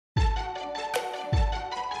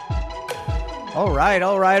All right,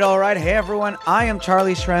 all right, all right. Hey, everyone. I am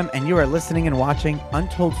Charlie Shrem, and you are listening and watching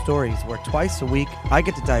Untold Stories, where twice a week I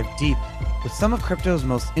get to dive deep with some of crypto's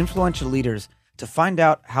most influential leaders to find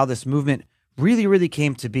out how this movement really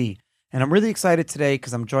came to be. And I'm really excited today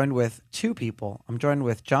because I'm joined with two people. I'm joined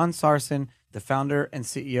with John Sarson, the founder and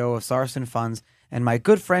CEO of Sarson Funds, and my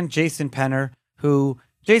good friend Jason Penner, who,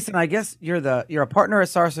 Jason, I guess you're a partner at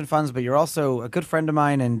Sarson Funds, but you're also a good friend of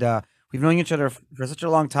mine, and we've known each other for such a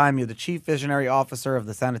long time. You're the chief visionary officer of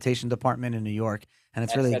the sanitation department in New York, and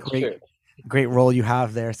it's really a That's true. great role you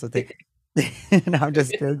have there. So thank. No, I'm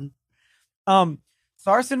just joking. Um,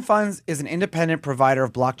 Sarson Funds is an independent provider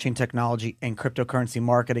of blockchain technology and cryptocurrency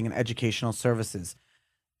marketing and educational services.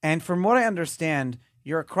 And from what I understand,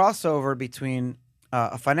 you're a crossover between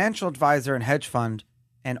a financial advisor and hedge fund,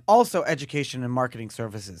 and also education and marketing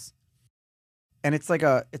services. And it's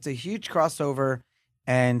a huge crossover.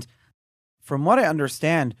 And from what I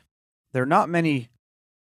understand, there are not many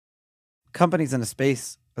companies in the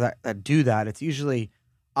space that do that. It's usually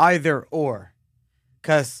either or.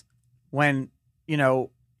 Because when, you know,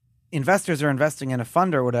 investors are investing in a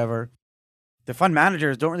fund or whatever, the fund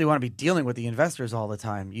managers don't really want to be dealing with the investors all the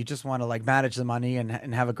time. You just want to like manage the money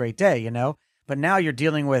and have a great day, you know? But now you're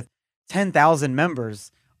dealing with 10,000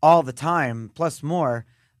 members all the time, plus more.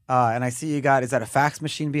 And I see you got, is that a fax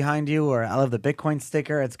machine behind you? Or I love the Bitcoin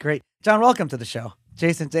sticker. It's great. John, welcome to the show.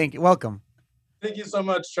 Jason, thank you. Welcome. Thank you so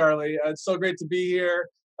much, Charlie. It's so great to be here.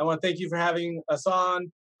 I want to thank you for having us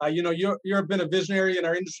on. You've been a visionary in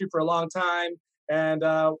our industry for a long time, and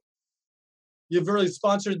you've really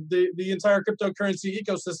sponsored the entire cryptocurrency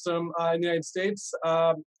ecosystem in the United States,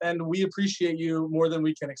 and we appreciate you more than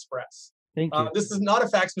we can express. Thank you. This is not a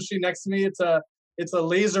fax machine next to me. It's a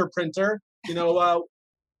laser printer.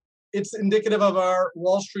 It's indicative of our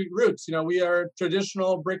Wall Street roots. We are a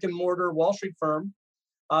traditional brick and mortar Wall Street firm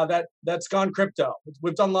that's gone crypto.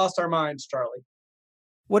 We've done lost our minds, Charlie.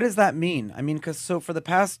 What does that mean? I mean, because so for the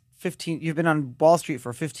past 15, you've been on Wall Street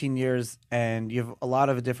for 15 years and you have a lot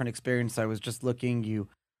of a different experience. I was just looking, you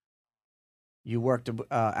worked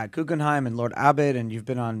at Guggenheim and Lord Abbott, and you've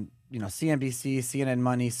been on, CNBC, CNN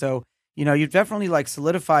Money. So, you've definitely like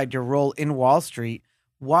solidified your role in Wall Street.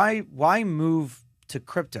 Why move to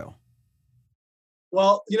crypto?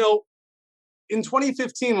 Well, in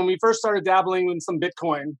 2015, when we first started dabbling in some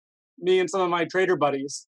Bitcoin, me and some of my trader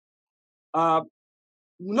buddies, uh,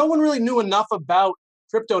 no one really knew enough about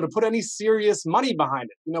crypto to put any serious money behind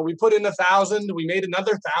it. We put in 1,000, we made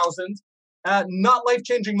another 1,000, not life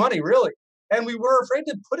changing money, really. And we were afraid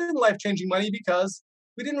to put in life changing money because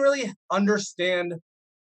we didn't really understand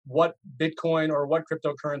what Bitcoin or what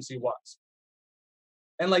cryptocurrency was.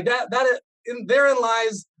 And like therein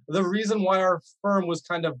lies the reason why our firm was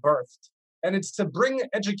kind of birthed. And it's to bring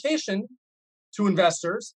education to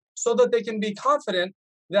investors so that they can be confident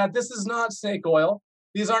that this is not snake oil.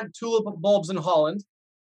 These aren't tulip bulbs in Holland.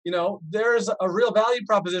 There's a real value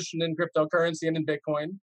proposition in cryptocurrency and in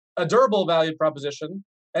Bitcoin, a durable value proposition,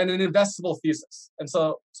 and an investable thesis. And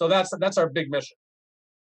so that's our big mission.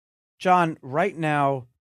 John, right now,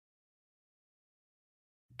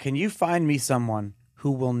 can you find me someone who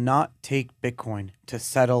will not take Bitcoin to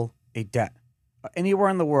settle a debt anywhere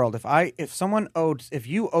in the world? If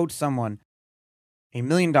you owed someone $1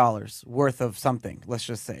 million worth of something, let's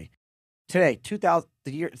just say today, 2000,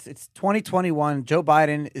 the year it's 2021.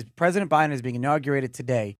 President Biden is being inaugurated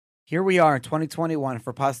today. Here we are in 2021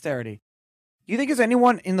 for posterity. Do you think there's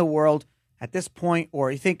anyone in the world at this point, or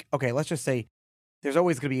you think, okay, let's just say there's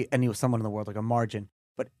always going to be someone in the world, like a margin,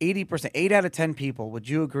 but 80%, 8 out of 10 people, would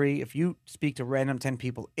you agree? If you speak to random 10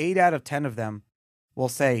 people, 8 out of 10 of them will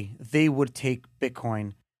say they would take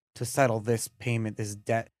Bitcoin to settle this payment, this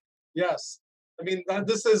debt. Yes. I mean,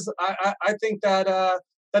 this is, I think that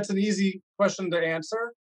that's an easy question to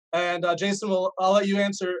answer. And Jason, I'll let you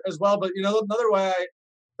answer as well. But, another way I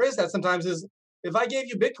phrase that sometimes is, if I gave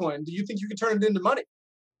you Bitcoin, do you think you could turn it into money?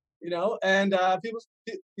 And people,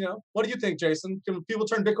 what do you think, Jason? Can people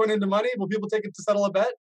turn Bitcoin into money? Will people take it to settle a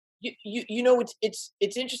bet?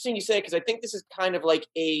 It's interesting you say, because I think this is kind of like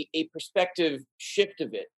a perspective shift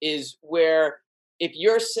of it, is where if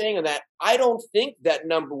you're saying that, I don't think that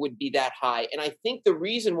number would be that high. And I think the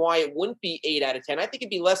reason why it wouldn't be 8 out of 10, I think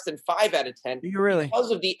it'd be less than 5 out of 10 Do you really?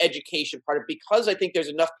 because of the education part of it, because I think there's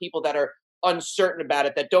enough people that are uncertain about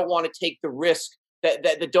it, that don't want to take the risk,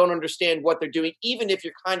 that don't understand what they're doing, even if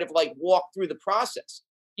you're kind of like walk through the process.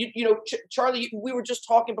 Charlie, we were just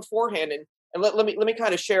talking beforehand, and let me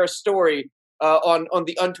kind of share a story on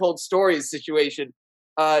the Untold Stories situation.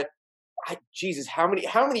 Jesus, how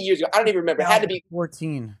many years ago? I don't even remember. It had to be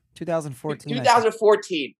 2014. 2014.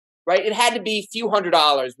 2014. right? It had to be a few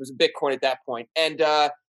 $100s was a Bitcoin at that point. And,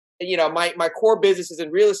 my core business is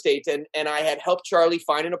in real estate, and I had helped Charlie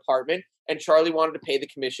find an apartment, and Charlie wanted to pay the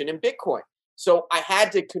commission in Bitcoin. So I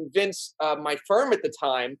had to convince my firm at the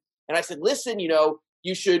time, and I said, listen,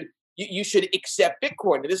 you should accept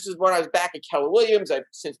Bitcoin. And this is when I was back at Keller Williams. I've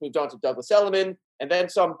since moved on to Douglas Elliman and then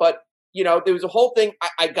some. But there was a whole thing.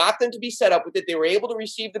 I got them to be set up with it. They were able to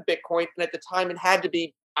receive the Bitcoin, and at the time, it had to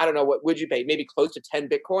be, I don't know, what would you pay? Maybe close to 10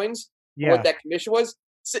 Bitcoins. For what that commission was,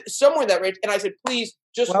 somewhere in that range. And I said, please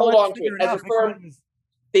just hold on to it. As a firm,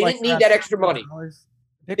 they didn't need that extra money.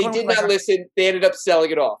 They did not listen. They ended up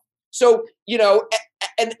selling it off. So,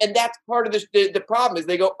 and that's part of the problem is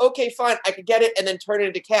they go, okay, fine, I could get it and then turn it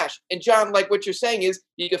into cash. And John, like what you're saying is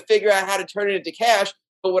you can figure out how to turn it into cash.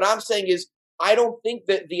 But what I'm saying is I don't think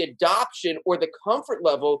that the adoption or the comfort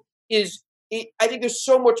level is, I think there's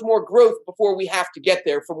so much more growth before we have to get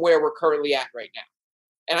there from where we're currently at right now.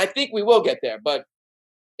 And I think we will get there, but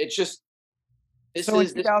it's just, this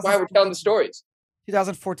is why we're telling the stories.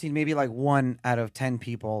 2014, maybe like 1 out of 10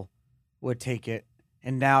 people would take it.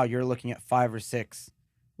 And now you're looking at 5 or 6,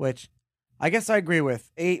 which I guess I agree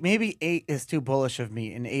with. 8, maybe 8 is too bullish of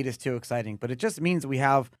me and 8 is too exciting, but it just means we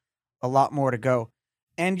have a lot more to go.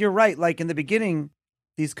 And you're right. Like in the beginning,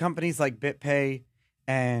 these companies like BitPay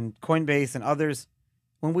and Coinbase and others,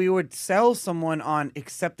 when we would sell someone on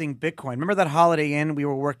accepting Bitcoin, remember that Holiday Inn we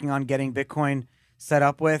were working on getting Bitcoin set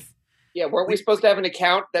up with? Yeah, weren't we supposed to have an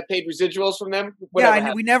account that paid residuals from them?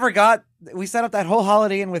 We set up that whole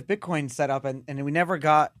Holiday Inn with Bitcoin set up and we never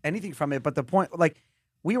got anything from it. But the point, like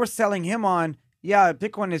we were selling him on,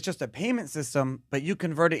 Bitcoin is just a payment system, but you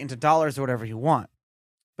convert it into dollars or whatever you want.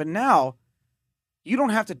 But now you don't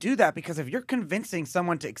have to do that because if you're convincing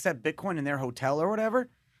someone to accept Bitcoin in their hotel or whatever,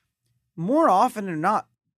 more often than not,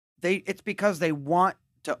 it's because they want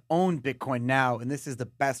to own Bitcoin now. And this is the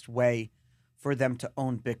best way for them to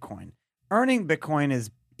own Bitcoin. Earning Bitcoin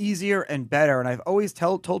is easier and better. And I've always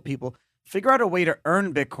told people, figure out a way to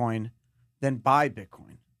earn Bitcoin than buy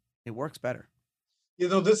Bitcoin. It works better.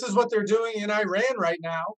 This is what they're doing in Iran right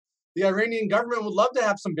now. The Iranian government would love to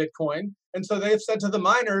have some Bitcoin. And so they've said to the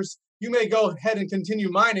miners, you may go ahead and continue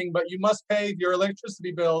mining, but you must pay your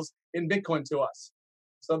electricity bills in Bitcoin to us.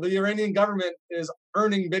 So the Iranian government is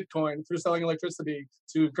earning Bitcoin through selling electricity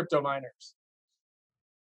to crypto miners.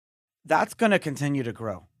 That's going to continue to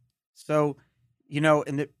grow. So,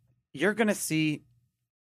 you're going to see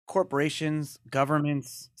corporations,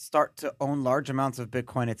 governments start to own large amounts of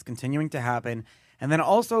Bitcoin. It's continuing to happen. And then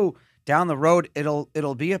also down the road,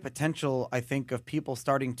 it'll be a potential, I think, of people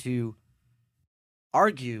starting to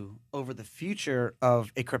argue over the future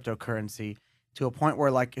of a cryptocurrency to a point where,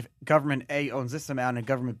 like, if government A owns this amount and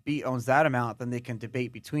government B owns that amount, then they can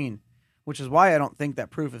debate between, which is why I don't think that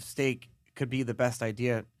proof of stake could be the best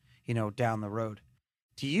idea, down the road.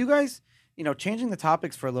 Do you guys, changing the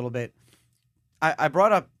topics for a little bit, I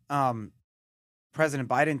brought up President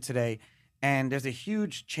Biden today, and there's a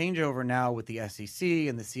huge changeover now with the SEC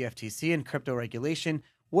and the CFTC and crypto regulation.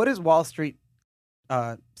 What is Wall Street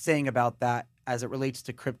saying about that as it relates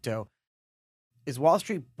to crypto? Is Wall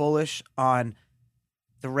Street bullish on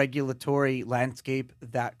the regulatory landscape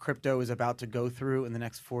that crypto is about to go through in the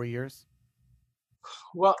next 4 years?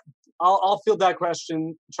 Well, I'll field that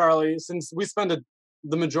question, Charlie, since we spend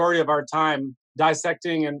the majority of our time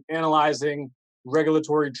dissecting and analyzing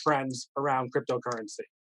regulatory trends around cryptocurrency.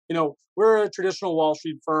 We're a traditional Wall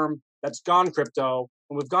Street firm that's gone crypto,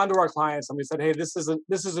 and we've gone to our clients and we said, hey, this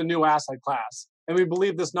is a new asset class. And we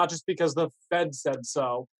believe this not just because the Fed said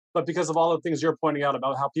so, but because of all the things you're pointing out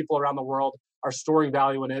about how people around the world are storing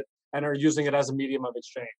value in it and are using it as a medium of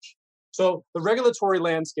exchange. So the regulatory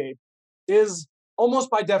landscape is almost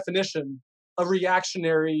by definition a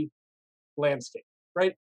reactionary landscape,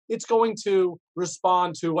 right? It's going to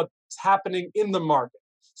respond to what's happening in the market.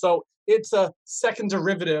 So it's a second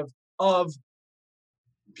derivative of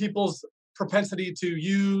people's propensity to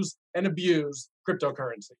use and abuse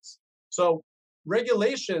cryptocurrencies. So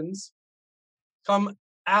regulations come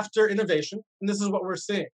after innovation, and this is what we're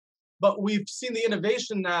seeing. But we've seen the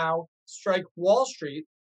innovation now strike Wall Street.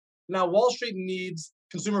 Now Wall Street needs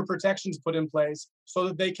consumer protections put in place so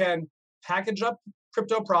that they can package up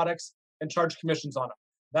crypto products and charge commissions on them.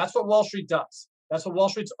 That's what Wall Street does. That's what Wall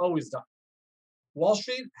Street's always done. Wall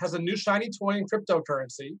Street has a new shiny toy in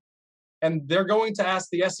cryptocurrency, and they're going to ask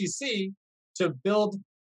the SEC to build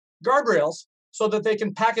guardrails so that they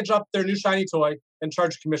can package up their new shiny toy and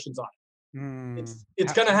charge commissions on it.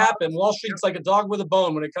 It's going to happen. Wall Street's like a dog with a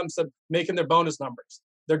bone when it comes to making their bonus numbers.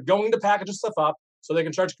 They're going to package this stuff up so they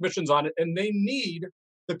can charge commissions on it, and they need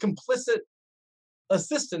the complicit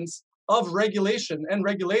assistance of regulation and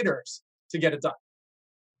regulators to get it done.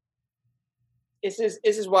 This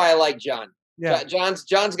is why I like John. Yeah.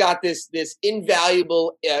 John's got this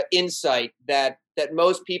invaluable insight that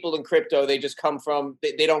most people in crypto, they just come from,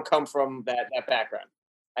 they don't come from that background.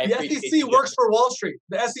 The SEC works for Wall Street.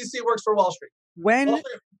 The SEC works for Wall Street.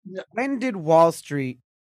 When did Wall Street,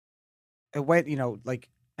 like,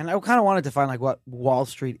 and I kind of wanted to define like what Wall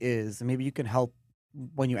Street is, and maybe you can help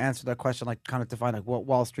when you answer that question, like kind of define like what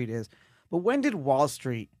Wall Street is. But when did Wall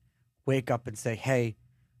Street wake up and say, hey,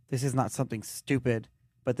 this is not something stupid,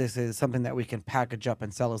 but this is something that we can package up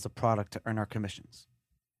and sell as a product to earn our commissions?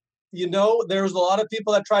 There was a lot of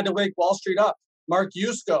people that tried to wake Wall Street up. Mark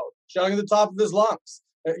Yusko, shouting at the top of his lungs.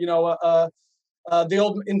 The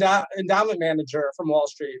old endowment manager from Wall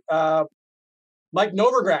Street. Mike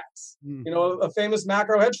Novogratz, a famous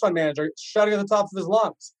macro hedge fund manager, shouting at the top of his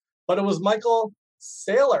lungs. But it was Michael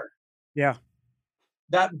Saylor. Yeah.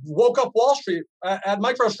 That woke up Wall Street at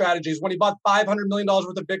MicroStrategies when he bought $500 million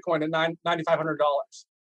worth of Bitcoin at $9,500.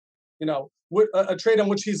 A trade on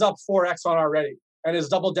which he's up 4x on already and is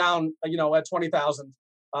doubled down, at 20,000,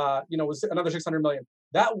 with another 600 million.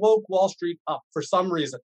 That woke Wall Street up for some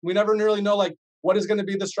reason. We never really know, like, what is going to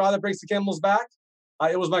be the straw that breaks the camel's back.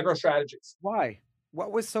 It was MicroStrategies. Why?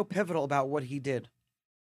 What was so pivotal about what he did?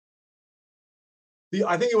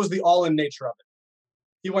 I think it was the all-in nature of it.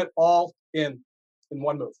 He went all in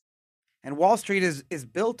one move. And Wall Street is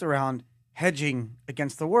built around hedging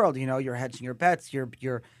against the world. You're hedging your bets. You're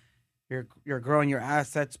growing your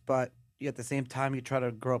assets, but at the same time you try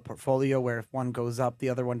to grow a portfolio where if one goes up, the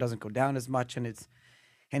other one doesn't go down as much.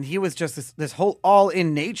 And he was just this whole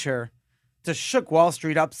all-in nature to shook Wall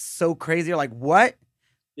Street up so crazy. You're like, what?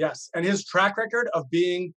 Yes, and his track record of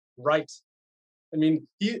being right. I mean,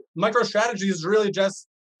 MicroStrategy is really just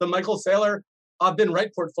the Michael Saylor I've been right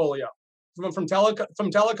portfolio from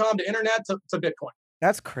telecom to internet to Bitcoin.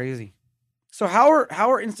 That's crazy. So how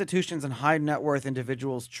are institutions and high net worth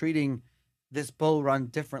individuals treating this bull run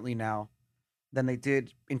differently now than they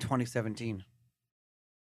did in 2017?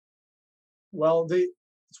 Well, the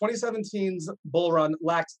 2017's bull run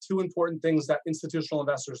lacked two important things that institutional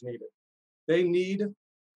investors needed. They need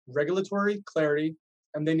regulatory clarity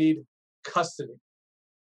and they need custody.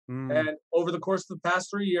 And over the course of the past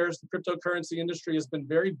 3 years, the cryptocurrency industry has been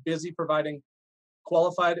very busy providing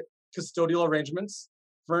qualified custodial arrangements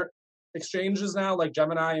for exchanges now, like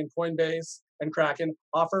Gemini and Coinbase and Kraken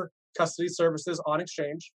offer custody services on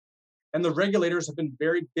exchange. And the regulators have been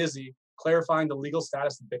very busy clarifying the legal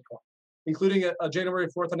status of Bitcoin, including a January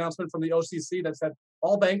 4th announcement from the OCC that said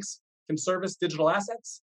all banks can service digital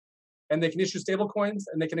assets and they can issue stablecoins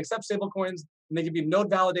and they can accept stablecoins and they can be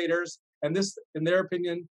node validators. And this, in their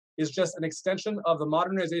opinion, is just an extension of the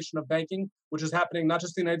modernization of banking, which is happening not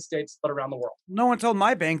just in the United States, but around the world. No one told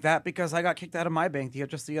my bank that because I got kicked out of my bank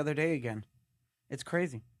just the other day again. It's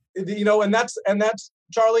crazy. And that's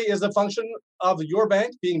Charlie, is a function of your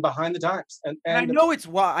bank being behind the times. And I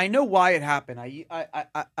know why it happened.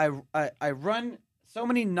 I run so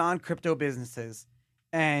many non-crypto businesses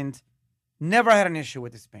and never had an issue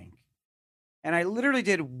with this bank. And I literally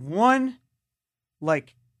did one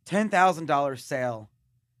like $10,000 sale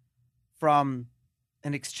from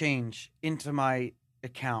an exchange into my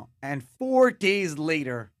account. And 4 days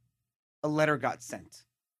later, a letter got sent.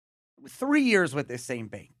 3 years with this same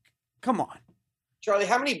bank. Come on. Charlie,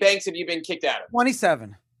 how many banks have you been kicked out of?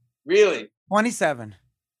 27. Really? 27.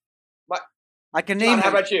 What? I can name. How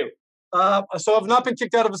about you? So I've not been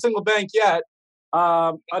kicked out of a single bank yet.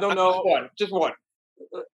 I don't know. Just one.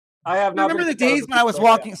 I have not. I remember the days when I was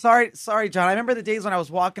walking. Sorry, John. I remember the days when I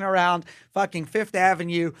was walking around fucking Fifth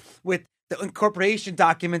Avenue with the incorporation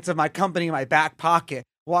documents of my company in my back pocket,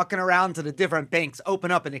 walking around to the different banks, open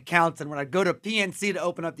up an account. And when I go to PNC to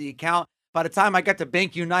open up the account, by the time I got to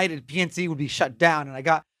Bank United, PNC would be shut down. And I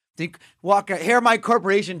got to here are my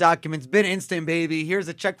corporation documents, been instant, baby. Here's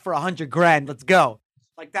a check for $100,000. Let's go.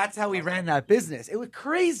 Like, that's how we ran that business. It was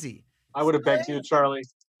crazy. I would have begged you, Charlie.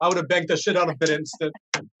 I would have begged the shit out of BitInstant.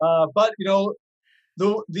 But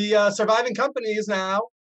the surviving companies now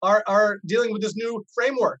are dealing with this new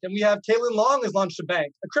framework. And we have Caitlin Long has launched a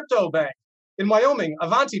bank, a crypto bank in Wyoming,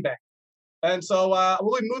 Avanti Bank. And so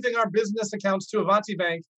we'll be moving our business accounts to Avanti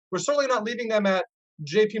Bank. We're certainly not leaving them at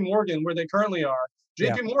JP Morgan where they currently are.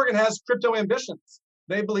 JP Morgan has crypto ambitions.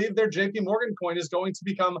 They believe their JP Morgan coin is going to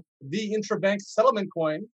become the intrabank settlement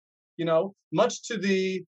coin, much to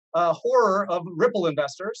the horror of Ripple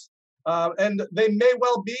investors. And they may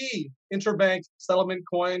well be interbank settlement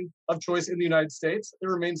coin of choice in the United States. It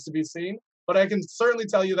remains to be seen. But I can certainly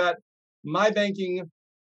tell you that my banking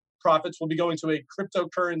profits will be going to a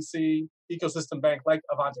cryptocurrency ecosystem bank like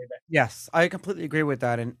Avante Bank. Yes, I completely agree with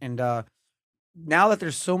that. And now that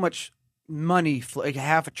there's so much money, like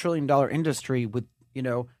 $500 billion industry with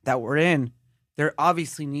that we're in, there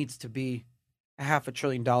obviously needs to be $500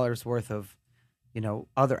 billion worth of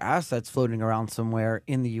other assets floating around somewhere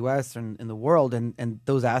in the U.S. and in the world, and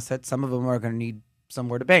those assets, some of them are going to need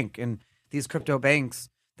somewhere to bank, and these crypto banks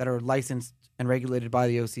that are licensed and regulated by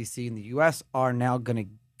the OCC in the U.S. are now going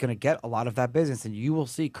to get a lot of that business, and you will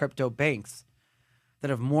see crypto banks that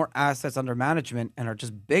have more assets under management and are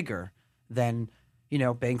just bigger than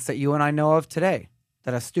banks that you and I know of today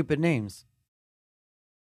that have stupid names.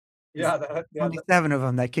 Yeah, 27 of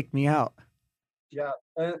them that kicked me out. Yeah,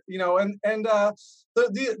 the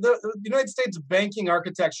United States banking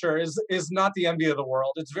architecture is not the envy of the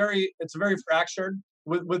world. It's very fractured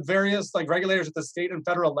with various like regulators at the state and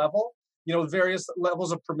federal level. Various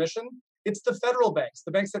levels of permission. It's the federal banks,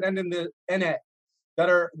 the banks that end in the NA, that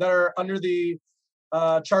are under the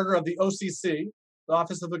charter of the OCC, the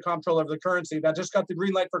Office of the Comptroller of the Currency, that just got the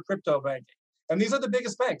green light for crypto banking. And these are the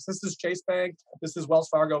biggest banks. This is Chase Bank. This is Wells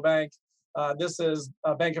Fargo Bank. This is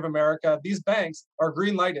Bank of America. These banks are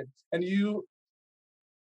green lighted. And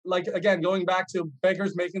again, going back to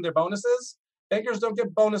bankers making their bonuses, bankers don't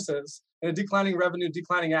get bonuses in a declining revenue,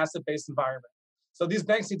 declining asset-based environment. So these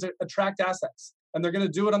banks need to attract assets, and they're going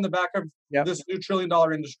to do it on the back of this new $1 trillion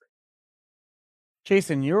industry.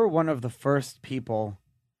 Jason, you're one of the first people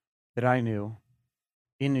that I knew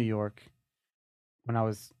in New York when I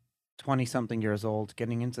was 20 something years old,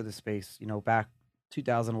 getting into the space, back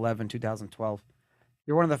 2011, 2012.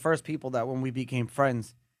 You're one of the first people that when we became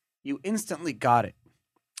friends, you instantly got it.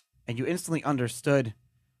 And you instantly understood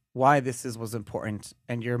why this was important.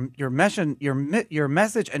 And your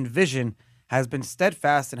message and vision has been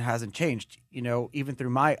steadfast and hasn't changed, even through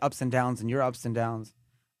my ups and downs and your ups and downs.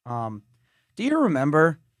 Do you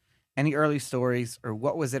remember any early stories, or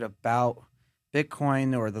what was it about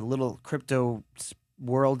Bitcoin or the little crypto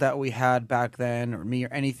world that we had back then, or me, or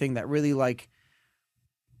anything that really like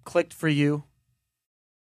clicked for you?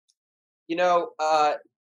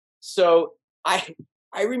 So I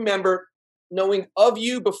remember knowing of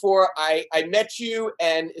you before I met you,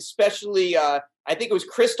 and especially I think it was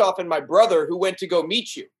Christoph and my brother who went to go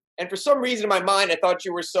meet you. And for some reason in my mind, I thought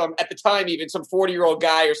you were at the time, even some 40-year-old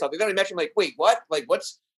guy or something. Then I met you, I'm like, wait, what? Like,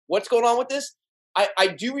 what's going on with this? I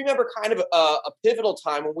do remember kind of a pivotal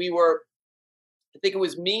time when we were, I think it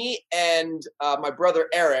was me and my brother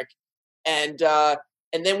Eric, and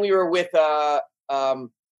then we were with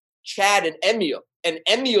Chad and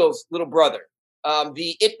Emil's little brother,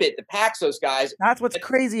 the ItBit, the Paxos guys. That's what's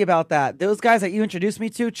crazy about that. Those guys that you introduced me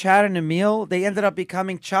to, Chad and Emil, they ended up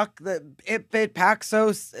becoming Chuck, the ItBit,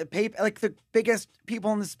 Paxos, like the biggest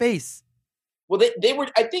people in the space. Well, they were.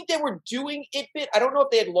 I think they were doing ItBit. I don't know if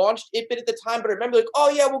they had launched ItBit at the time, but I remember like, oh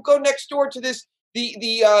yeah, we'll go next door to this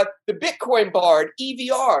the Bitcoin bar at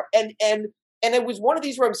EVR, and it was one of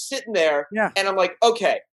these where I'm sitting there, and I'm like,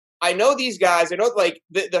 okay, I know these guys. I know like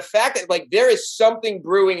the fact that like there is something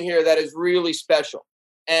brewing here that is really special,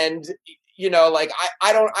 and like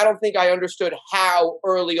I don't think I understood how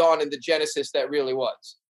early on in the genesis that really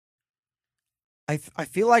was. I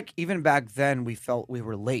feel like even back then we felt we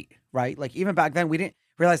were late, right? Like even back then we didn't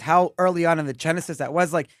realize how early on in the genesis that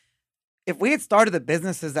was. Like if we had started the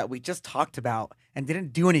businesses that we just talked about and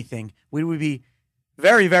didn't do anything, we would be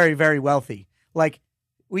very, very, very wealthy. Like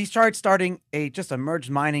we starting just a merged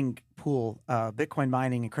mining pool, Bitcoin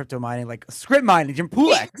mining and crypto mining, like script mining and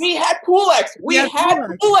Poolex. We had Poolex. We had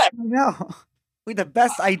Poolex. I know. We had the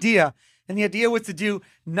best idea. And the idea was to do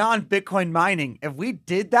non-Bitcoin mining. If we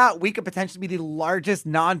did that, we could potentially be the largest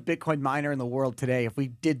non-Bitcoin miner in the world today. If we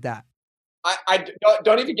did that, I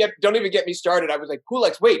don't even get me started. I was like,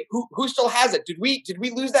 Poolex. Wait, who still has it? Did we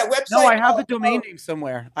lose that website? No, I have the domain name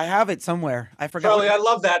somewhere. I have it somewhere. I forgot. Charlie, I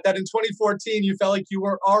love that in 2014 you felt like you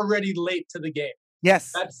were already late to the game.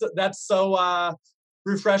 Yes, that's so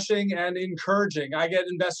refreshing and encouraging. I get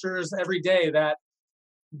investors every day that.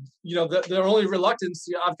 Their only reluctance,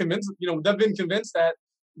 I've convinced, they've been convinced that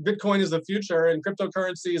Bitcoin is the future and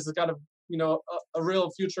cryptocurrency has got a real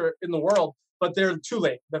future in the world, but they're too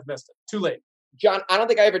late. They've missed it. Too late. John, I don't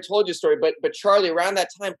think I ever told you a story, but Charlie, around that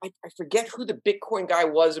time, I forget who the Bitcoin guy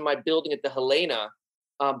was in my building at the Helena,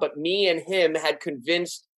 but me and him had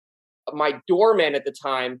convinced my doorman at the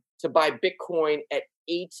time to buy Bitcoin at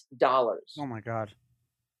 $8. Oh my God.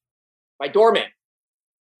 My doorman.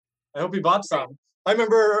 I hope he bought some. I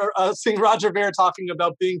remember seeing Roger Ver talking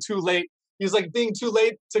about being too late. He's like, being too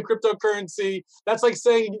late to cryptocurrency. That's like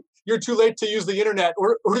saying you're too late to use the internet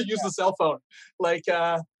or to use the cell phone. Like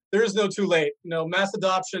there is no too late. Mass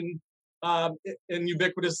adoption and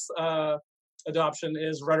ubiquitous adoption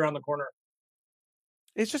is right around the corner.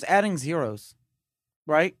 It's just adding zeros,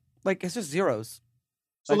 right? Like it's just zeros.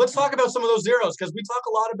 So Like, let's talk about some of those zeros, because we talk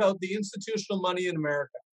a lot about the institutional money in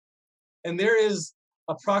America. And there is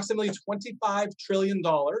approximately $25 trillion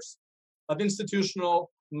of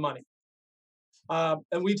institutional money.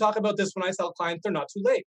 And we talk about this when I tell clients they're not too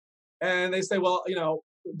late. And they say, well,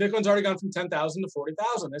 Bitcoin's already gone from 10,000 to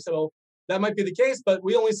 40,000. They say, well, that might be the case, but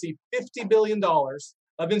we only see $50 billion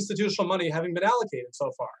of institutional money having been allocated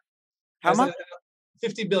so far. how much?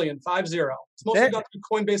 50 billion, 50. It's mostly There- gone through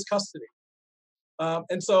Coinbase custody.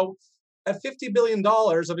 And so at $50 billion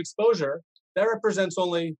of exposure, that represents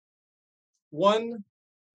only one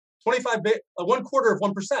quarter of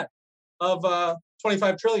 1% of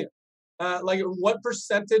 25 trillion. What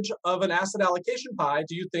percentage of an asset allocation pie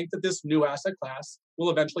do you think that this new asset class will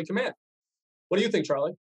eventually command? What do you think,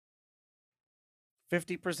 Charlie?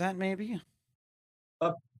 50% maybe?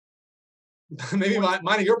 Maybe mine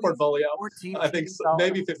and your portfolio. 14 I think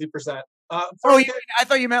maybe 50%. I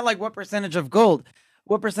thought you meant like what percentage of gold?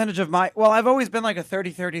 What percentage of well, I've always been like a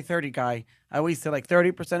 30-30-30 guy. I always say like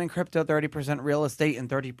 30% in crypto, 30% real estate, and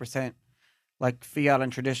 30% like fiat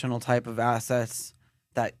and traditional type of assets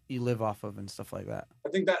that you live off of and stuff like that. I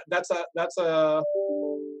think that's a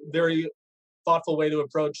very thoughtful way to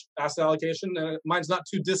approach asset allocation. And mine's not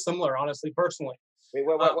too dissimilar, honestly, personally. Wait,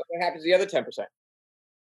 what happens to the other 10%?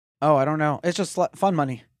 Oh, I don't know. It's just fun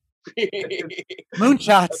money.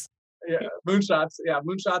 Moonshots. Moonshots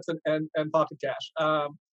and pocket cash.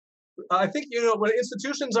 I think when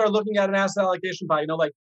institutions are looking at an asset allocation pie,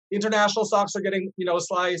 like international stocks are getting a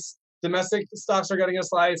slice, domestic stocks are getting a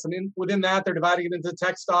slice, and within that they're dividing it into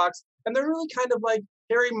tech stocks, and they're really kind of like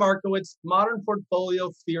Harry Markowitz modern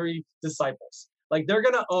portfolio theory disciples. Like they're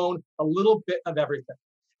going to own a little bit of everything,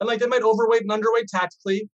 and like they might overweight and underweight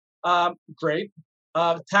tactically. Great.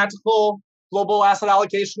 Tactical global asset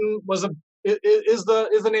allocation is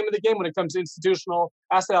the name of the game when it comes to institutional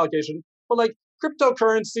asset allocation. But like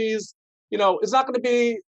cryptocurrencies, it's not going to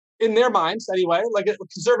be, in their minds anyway, like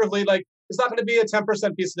conservatively, like it's not going to be a 10%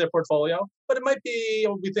 piece of their portfolio, but it might be,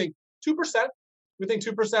 we think 2%. We think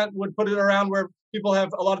 2% would put it around where people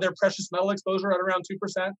have a lot of their precious metal exposure at around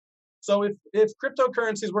 2%. So if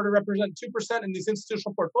cryptocurrencies were to represent 2% in these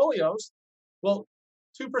institutional portfolios, well,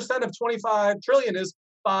 2% of 25 trillion is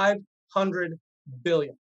 500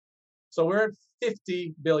 billion. So we're at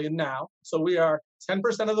 50 billion now. So we are 10%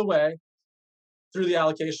 of the way through the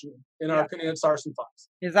allocation in our opinion at Sarson Funds.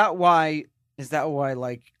 Is that why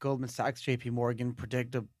like Goldman Sachs, JP Morgan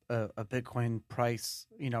predict a Bitcoin price,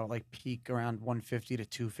 like peak around 150 to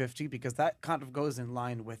 250? Because that kind of goes in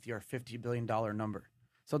line with your $50 billion number.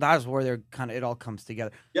 So that's where it all comes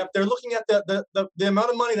together. Yep, they're looking at the amount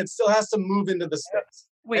of money that still has to move into the space.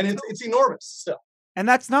 And it's enormous still. And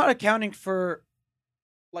that's not accounting for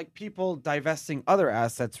like people divesting other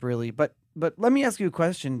assets really. But let me ask you a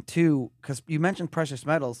question too, because you mentioned precious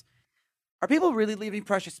metals. Are people really leaving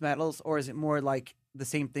precious metals, or is it more like the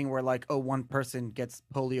same thing where like, oh, one person gets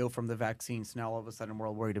polio from the vaccine, so now all of a sudden we're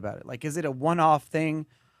all worried about it? Like, is it a one-off thing,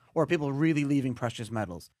 or are people really leaving precious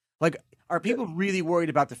metals? Like, are people really worried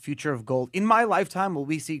about the future of gold? In my lifetime, will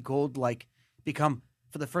we see gold like become,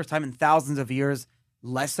 for the first time in thousands of years,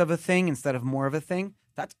 less of a thing instead of more of a thing?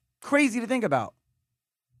 That's crazy to think about.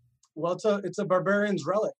 Well, it's a barbarian's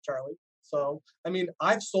relic, Charlie. So, I mean,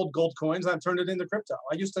 I've sold gold coins and I've turned it into crypto.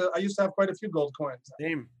 I used to have quite a few gold coins.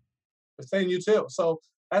 Same, you too. So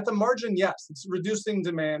at the margin, yes, it's reducing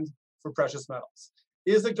demand for precious metals.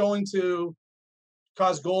 Is it going to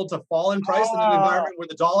cause gold to fall in price in an environment where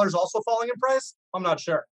the dollar is also falling in price? I'm not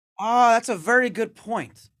sure. That's a very good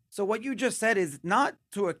point. So what you just said is not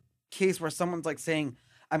to a case where someone's like saying,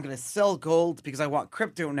 I'm going to sell gold because I want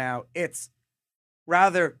crypto now. It's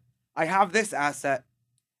rather, I have this asset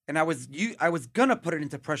and I was going to put it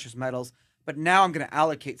into precious metals, but now I'm going to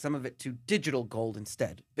allocate some of it to digital gold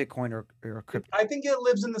instead, Bitcoin or crypto. I think it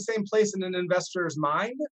lives in the same place in an investor's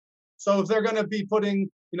mind. So if they're going to be putting,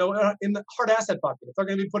 in the hard asset bucket, if they're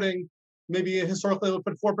going to be putting, maybe historically they'll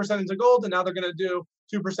put 4% into gold, and now they're going to do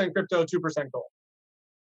 2% crypto, 2% gold,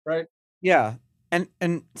 right? Yeah, and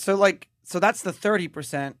so that's the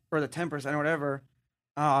 30% or the 10% or whatever,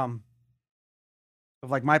 of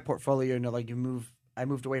like my portfolio. Like I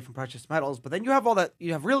moved away from precious metals, but then you have all that.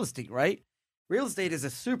 You have real estate, right? Real estate is a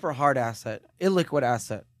super hard asset, illiquid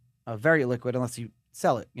asset, very illiquid unless you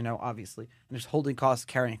sell it, obviously. And there's holding costs,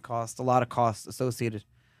 carrying costs, a lot of costs associated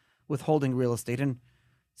with holding real estate, and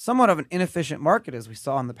somewhat of an inefficient market, as we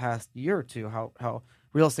saw in the past year or two, how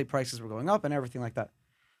real estate prices were going up and everything like that.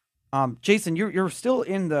 Jason, you're still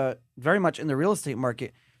very much in the real estate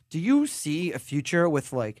market. Do you see a future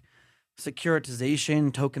with like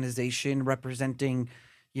securitization, tokenization, representing,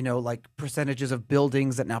 like percentages of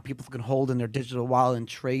buildings that now people can hold in their digital wallet and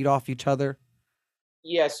trade off each other?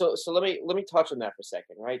 Yeah, so let me touch on that for a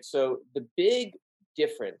second, right? So the big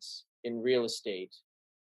difference in real estate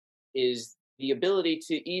is the ability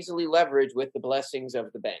to easily leverage with the blessings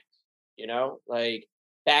of the banks. Like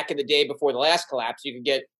back in the day before the last collapse, you could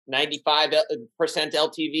get 95%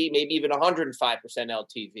 LTV, maybe even 105%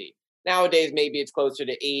 LTV. Nowadays, maybe it's closer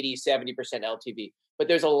to 80, 70% LTV. But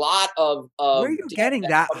there's a lot Where of are you debt getting that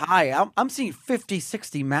that comes. high? I'm seeing 50,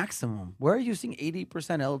 60 maximum. Where are you seeing 80%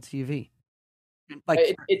 LTV? Like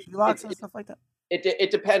It, for it, it, HELOCs and stuff like that?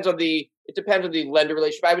 it depends on the lender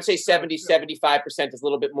relationship. I would say Sure, 70, sure. 75% is a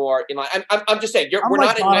little bit more in line. I'm just saying I'm we're like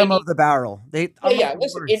not in bottom 90. of the barrel. Yeah, I'm like yeah. the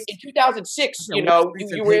Listen, in worst. I'm 2006, the worst you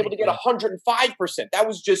recent were able to payment get plan. 105%. That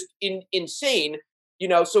was just insane.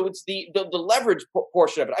 So it's the leverage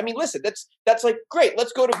portion of it. I mean, listen, that's like great.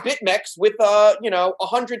 Let's go to BitMEX with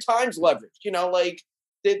 100 times leverage. Like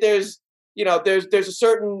there's there's a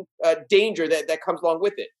certain danger that comes along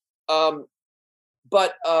with it. Um,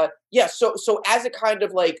 but yeah, so as it kind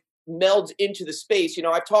of like melds into the space,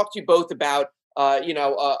 I've talked to you both about a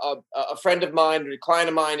friend of mine, or a client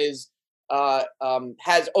of mine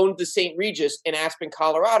has owned the St. Regis in Aspen,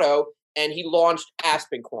 Colorado, and he launched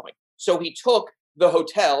Aspen Coin. So he took the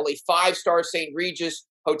hotel, a 5-star St. Regis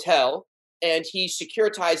hotel, and he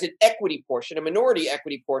securitized an equity portion, a minority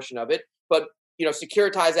equity portion of it, but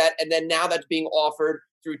securitize that, and then now that's being offered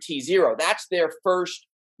through T Zero. That's their first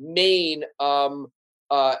main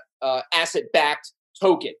asset-backed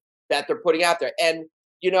token that they're putting out there. And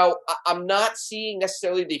I'm not seeing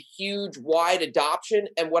necessarily the huge wide adoption.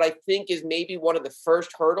 And what I think is maybe one of the first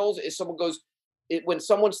hurdles is when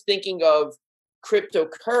someone's thinking of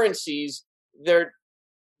cryptocurrencies, they're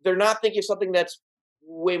not thinking of something that's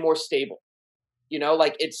way more stable.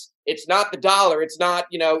 Like it's not the dollar, it's not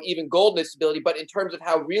even gold in its stability, but in terms of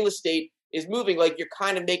how real estate is moving, like you're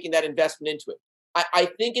kind of making that investment into it. I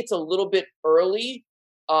think it's a little bit early.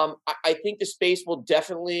 I think the space will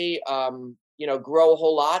definitely grow a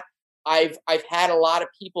whole lot. I've had a lot of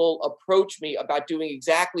people approach me about doing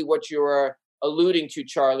exactly what you're alluding to,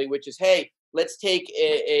 Charlie, which is, hey, let's take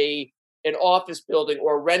an office building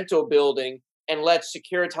or a rental building and let's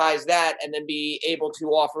securitize that, and then be able to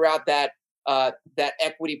offer out that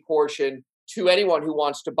equity portion to anyone who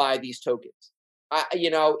wants to buy these tokens.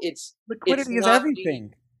 It's Liquidity is not the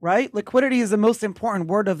everything, right? Liquidity is the most important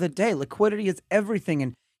word of the day. Liquidity is everything.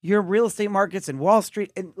 And your real estate markets and Wall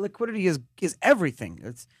Street, and liquidity is everything.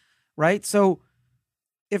 It's right. So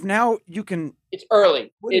if now you can it's have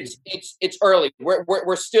early. liquidity, It's early.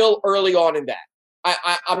 We're still early on in that.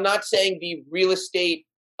 I'm not saying the real estate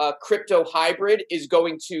crypto hybrid is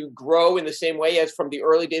going to grow in the same way as from the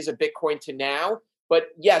early days of Bitcoin to now, but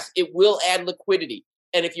yes, it will add liquidity.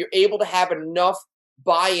 And if you're able to have enough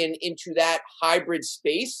buy-in into that hybrid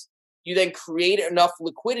space, you then create enough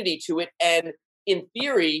liquidity to it, and in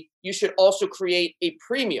theory, you should also create a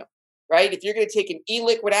premium, right? If you're going to take an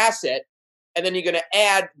e-liquid asset and then you're going to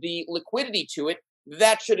add the liquidity to it,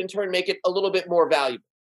 that should in turn make it a little bit more valuable.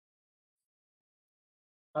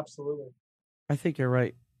 Absolutely. I think you're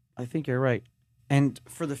right. I think you're right. And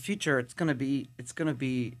for the future, it's gonna be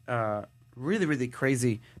really really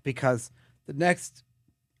crazy because the next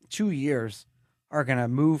 2 years are gonna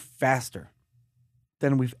move faster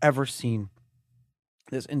than we've ever seen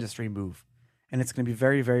this industry move, and it's gonna be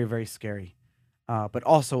very very very scary, but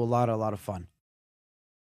also a lot of fun.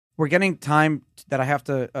 We're getting time that I have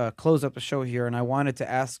to close up the show here, and I wanted to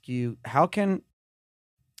ask you, how can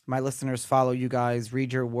my listeners follow you guys,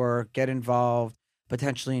 read your work, get involved,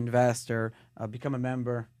 potentially invest or become a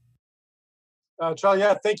member? Charlie,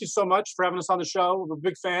 yeah, thank you so much for having us on the show. We're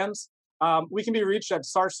big fans. We can be reached at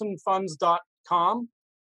sarsonfunds.com.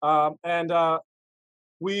 And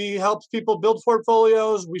we help people build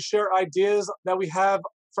portfolios. We share ideas that we have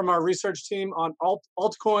from our research team on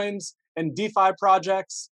altcoins and DeFi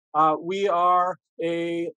projects. We are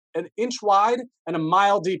an inch wide and a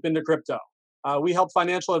mile deep into crypto. We help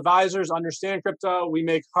financial advisors understand crypto. We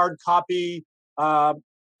make hard copy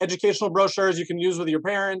educational brochures you can use with your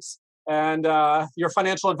parents and your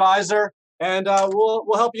financial advisor. And we'll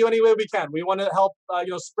help you any way we can. We want to help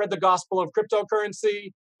spread the gospel of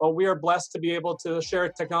cryptocurrency. Well, we are blessed to be able to share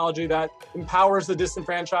technology that empowers the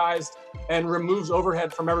disenfranchised and removes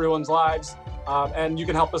overhead from everyone's lives. And you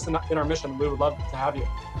can help us in our mission. We would love to have you.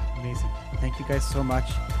 Amazing. Thank you guys so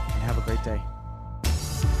much and have a great day.